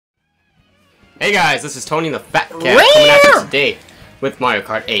Hey guys, this is Tony the Fat Cat coming at you today with Mario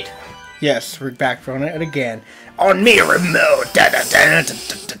Kart 8. Yes, we're back from it again on Mirror Mode.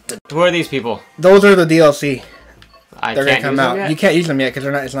 Who are these people? Those are the DLC. They're gonna come out. You can't use them yet because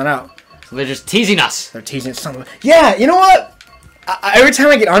it's not out. So they're just teasing us. They're teasing some. Yeah, you know what? Every time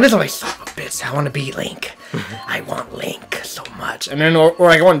I get on this, I'm like, son of a bitch, I want to be Link. I want Link so much. And then, or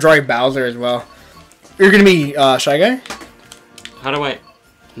like, I want to drive Bowser as well. You're gonna be Shy Guy. How do I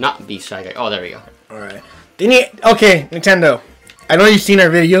not be Shy Guy? Oh, there we go. All right. Okay, Nintendo. I know you've seen our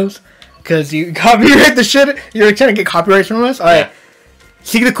videos because you copyright the shit. You're trying to get copyrights from us. All right.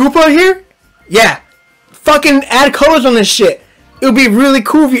 See the Koopa here? Yeah. Fucking add colors on this shit. It would be really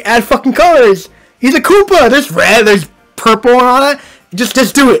cool if you add fucking colors. He's a Koopa. There's red. There's purple and all that. Just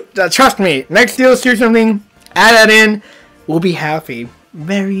do it. Trust me. Next DLC or something, add that in. We'll be happy.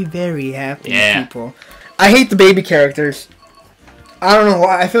 Very, very happy people. I hate the baby characters. I don't know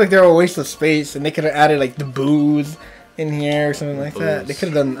why. I feel like they're a waste of space, and they could have added like the booze in here or something like that. They could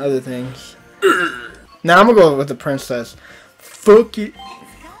have done other things. Now I'm gonna go with the princess. Fuck it.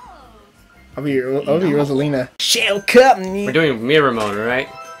 I'll be Rosalina. Shell cup me. We're doing mirror mode, right?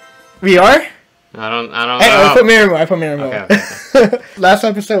 We are. I don't know. I put mirror mode. I put mirror mode. Okay. Last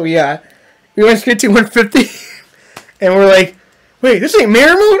episode, we went straight to 150, and we're like, wait, this ain't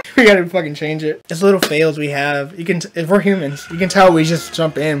mirror mode? We gotta fucking change it. It's little fails we have. If we're humans, you can tell we just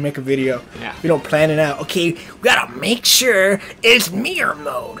jump in, make a video. Yeah. We don't plan it out. Okay, we gotta make sure it's mirror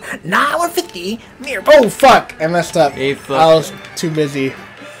mode. Not 150, mirror mode. Oh, fuck. I messed up. I was too busy.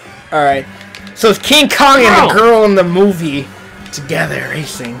 Alright. So it's King Kong and the girl in the movie together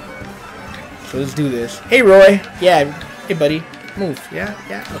racing. So let's do this. Hey, Roy. Yeah. Hey, buddy. Move. Yeah?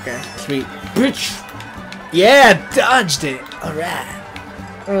 Yeah? Okay. Sweet. Bitch. Yeah, dodged it. Alright.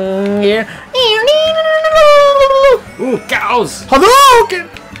 Yeah. Ooh, cows. Hadouken!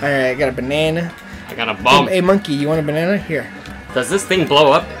 Alright, I got a banana. I got a bomb. Hey, monkey, you want a banana? Here. Does this thing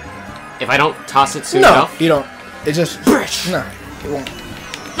blow up if I don't toss it soon enough? No, you don't. It just... No, it won't.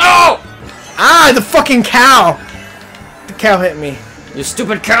 No! Ah, the fucking cow! The cow hit me. You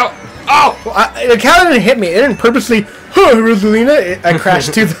stupid cow! Oh! Well, the cow didn't hit me. It didn't purposely... Rosalina. I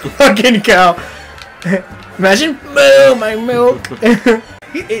crashed to the fucking cow. Imagine, moo, my milk.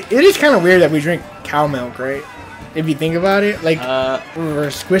 It is kind of weird that we drink cow milk, right? If you think about it, like we're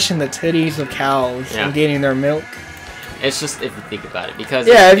squishing the titties of cows and getting their milk. It's just if you think about it, because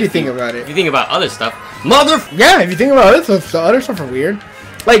if you think about it. If you think about other stuff, if you think about other stuff, the other stuff are weird.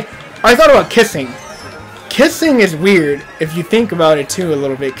 Like I thought about kissing. Kissing is weird if you think about it too a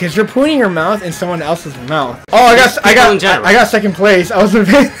little bit, because you're putting your mouth in someone else's mouth. Oh, I got second place. I wasn't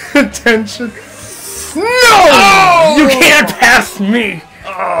paying attention. No! Oh! You can't pass me!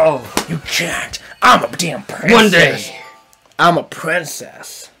 Oh! You can't. I'm a damn princess. One day. I'm a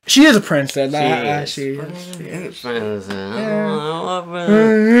princess. She is a princess. She is. I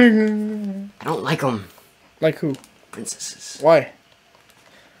don't like them. Like who? Princesses. Why?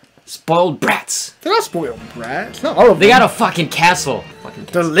 Spoiled brats. They're not spoiled brats. Not all of them. They got a fucking castle.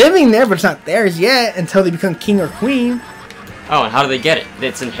 They're living there, but it's not theirs yet until they become king or queen. Oh, and how do they get it?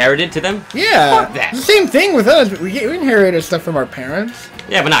 It's inherited to them? Yeah. Fuck that. It's the same thing with us. We inherited stuff from our parents.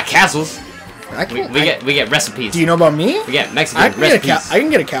 Yeah, but not castles. We get recipes. Do you know about me? We get Mexican recipes. I can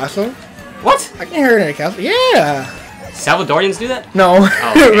get a castle. What? I can inherit a castle. Yeah. Salvadorians do that? No.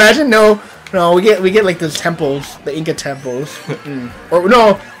 Oh, okay. Imagine no. We get like those temples, the Inca temples. Or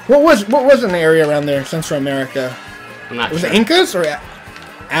no, what was an area around there, Central America? I'm not was sure. it Incas or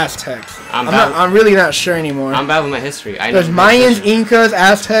Aztecs? I'm really not sure anymore. I'm bad with my history. There's Mayans, Incas,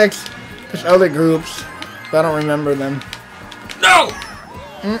 Aztecs. There's other groups, but I don't remember them. No.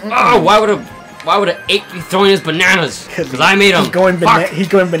 Oh, why would an ape be throwing his bananas? Because I made him. He's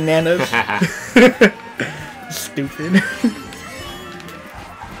going bananas. Stupid.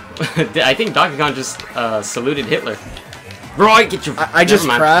 I think Donkey Kong just saluted Hitler. Roy, get your. I just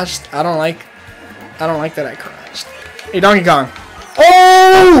crashed. I don't like that I crashed. Hey, Donkey Kong.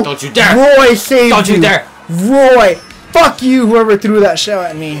 Oh! Don't you dare! Roy saved you. Don't you dare! Roy, fuck you! Whoever threw that shell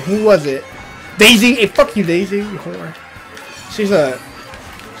at me. Who was it? Daisy. Hey, fuck you, Daisy. You whore. She's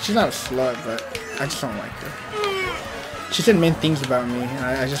not a slut, but I just don't like her. She said mean things about me.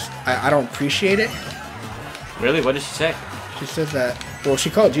 I don't appreciate it. Really? What did she say? She says that. Well, she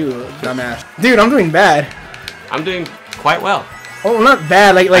called you a dumbass. Dude, I'm doing bad. I'm doing quite well. Oh, not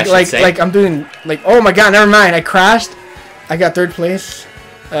bad. Like I'm doing like. Oh my god, never mind. I crashed. I got third place.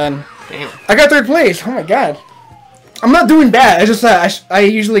 Damn. I got third place. Oh my god. I'm not doing bad. It's just I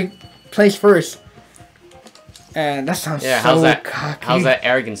usually place first. And that sounds so cocky. How's that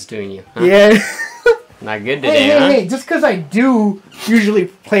arrogance doing you? Huh? Yeah. Not good today, huh? Hey, just because I do usually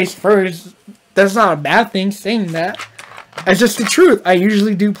place first that's not a bad thing saying that. It's just the truth. I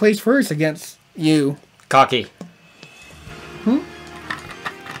usually do place first against you. Cocky.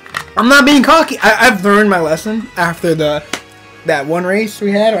 I'm not being cocky. I've learned my lesson after that one race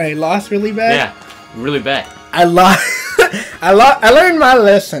we had where I lost really bad. Yeah, really bad. I lost. I learned my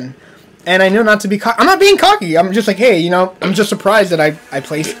lesson, and I knew not to be cocky. I'm not being cocky. I'm just like, hey, you know, I'm just surprised that I'm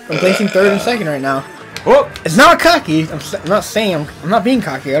placing third and second right now. Whoop. It's not cocky. I'm not saying I'm not being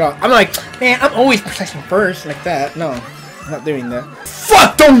cocky at all. I'm like, man, I'm always placing first like that. No, I'm not doing that.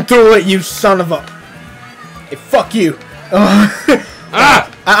 Fuck! Don't throw it, you son of a. Hey, fuck you. I'm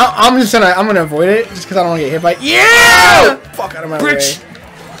gonna avoid it just because I don't want to get hit by. Yeah! Fuck out of my way.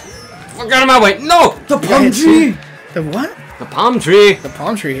 Fuck out of my way. No! The palm tree! The what? The palm tree. The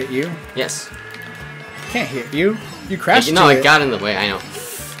palm tree hit you. Yes. Can't hit you. You crashed You know, into I got in the way, I know.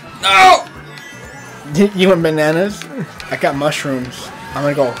 No! You want bananas? I got mushrooms. I'm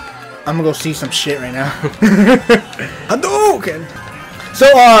gonna go see some shit right now. Hadouken! So,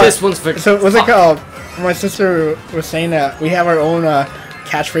 this one's for... So, what's it called? My sister was saying that we have our own,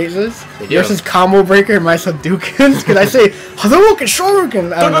 catchphrases. Yours is combo breaker and my Hadoukens. Because I say Hadouken,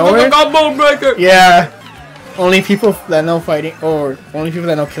 Shoryuken out of nowhere. Combo breaker! Yeah. Only people that know fighting, or only people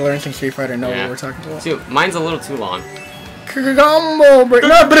that know Killer Instinct Street Fighter know what we're talking about. See, mine's a little too long. Combo breaker.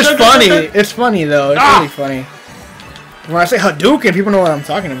 No, but it's funny. It's funny though. It's really funny. When I say Hadouken, people know what I'm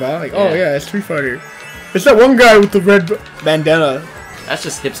talking about. Like, oh yeah, it's Street Fighter. It's that one guy with the red bandana. That's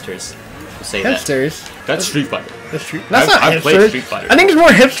just hipsters who say hipsters. That. That's Street Fighter. That's Street. That's not hipsters. Played Street Fighter. I think it's more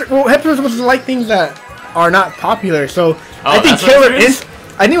hipster. Well, hipsters was like things that are not popular. So I think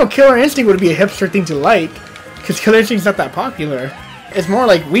I think Killer Instinct would be a hipster thing to like, because Killer Instinct's not that popular. It's more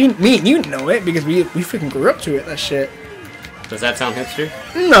like me and you know it because we freaking grew up to it. That shit. Does that sound hipster?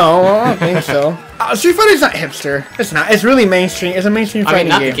 No, I don't think so. Street Fighter's not hipster. It's not. It's really mainstream. It's a mainstream fighting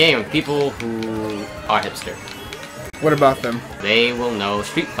game. I mean, not the game. People who are hipster. What about them? They will know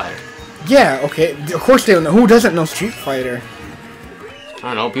Street Fighter. Yeah, okay. Of course they will know. Who doesn't know Street Fighter? I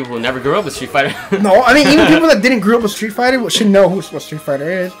don't know. People who never grew up with Street Fighter. No, I mean, even people that didn't grow up with Street Fighter should know what Street Fighter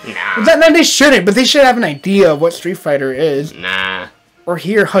is. Nah. No, they shouldn't, but they should have an idea of what Street Fighter is. Nah. Or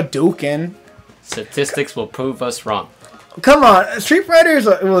hear Hadouken. Statistics will prove us wrong. Come on. Street Fighter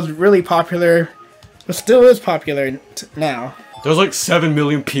was really popular, but still is popular now. There's like 7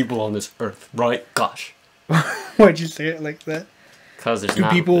 million people on this earth, right? Gosh. Why'd you say it like that? Because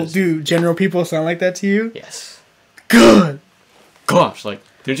there's Do general people sound like that to you? Yes. Good. Gosh, like,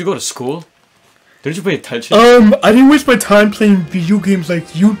 didn't you go to school? Didn't you pay attention? I didn't waste my time playing video games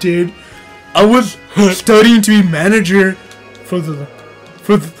like you did. I was studying to be manager for the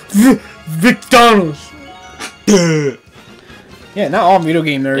McDonald's. Yeah, not all video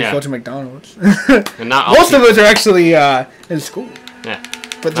game nerds go to McDonald's. And not all most of us are actually in school. Yeah.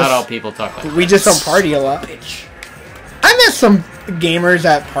 But not all people talk like we just don't party a lot. Bitch. I met some gamers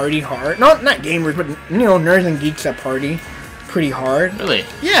that party hard. Not gamers, but you know, nerds and geeks that party pretty hard. Really?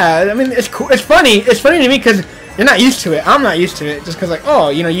 Yeah, I mean, it's cool. It's funny. It's funny to me because you're not used to it. I'm not used to it. Just because, like, oh,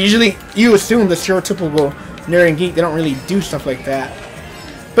 you know, usually you assume the stereotypical nerd and geek, they don't really do stuff like that.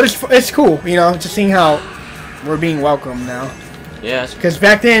 But it's cool, you know, just seeing how we're being welcomed now. Yeah. Because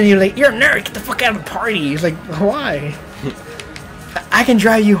back then, you're like, you're a nerd, get the fuck out of the party. He's like, why? I can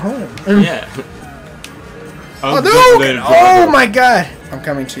drive you home. Yeah. Oh my god. I'm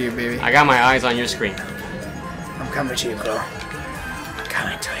coming to you, baby. I got my eyes on your screen. I'm coming to you, bro. I'm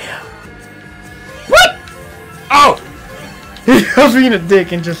coming to you. What? Oh! I was being a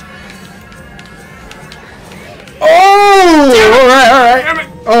dick and just... Oh! Alright.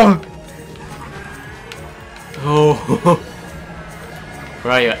 Oh. Oh.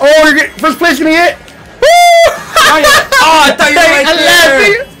 Where are you at? Oh, you're getting... First place gonna get... Woo! Oh, I thought you were right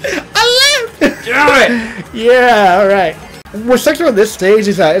there! I laughed! Damn it! Yeah, alright. What sucks about this stage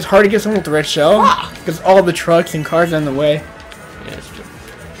is that it's hard to get someone with the red shell. Because all the trucks and cars are in the way. Yeah, that's true.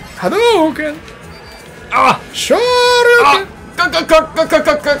 Hadouken! Ah! Shoryuken!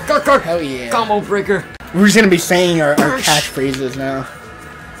 Hell yeah. Combo breaker. We're just gonna be saying our catchphrases now.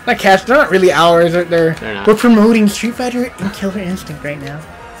 Not catch, they're not really ours. They're not. We're promoting Street Fighter and Killer Instinct right now.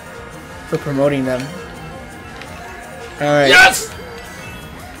 We're promoting them. Alright. Yes!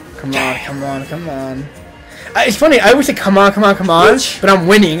 Come on, come on, come on. It's funny, I always say come on, come on, come on, but I'm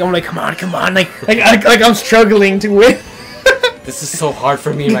winning. I'm like, come on, come on. Like I'm struggling to win. This is so hard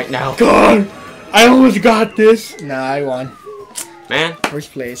for me right now. God, I almost got this. Nah, I won. Man.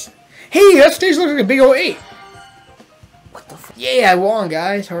 First place. Hey, that stage looks like a big old 8. What the fuck? Yeah, I won,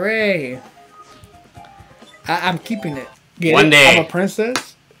 guys. Hooray. I'm keeping it. One day. I'm a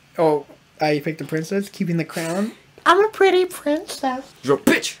princess. Oh, I picked a princess, keeping the crown. I'm a pretty princess. You're a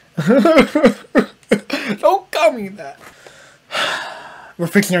bitch. Don't call me that. We're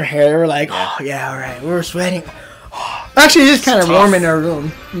fixing our hair. We're like, oh yeah, all right. We're sweating. Actually, it's kind of warm in our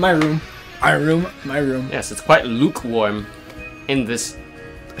room. My room. My room. Yes, it's quite lukewarm in this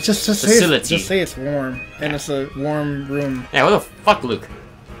facility. Just say it's warm, and it's a warm room. Yeah, what the fuck, Luke?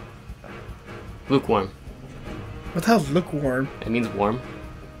 Lukewarm. What the hell's lukewarm? It means warm.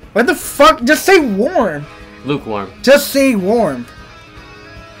 What the fuck? Just say warm. Lukewarm. Just say warm.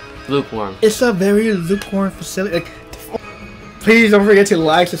 Lukewarm. It's a very lukewarm facility. Like, please don't forget to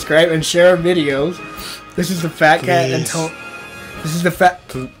like, subscribe, and share our videos. This is the Fat Cat and Tony. This is the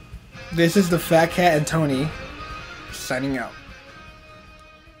Fat Cat and Tony signing out.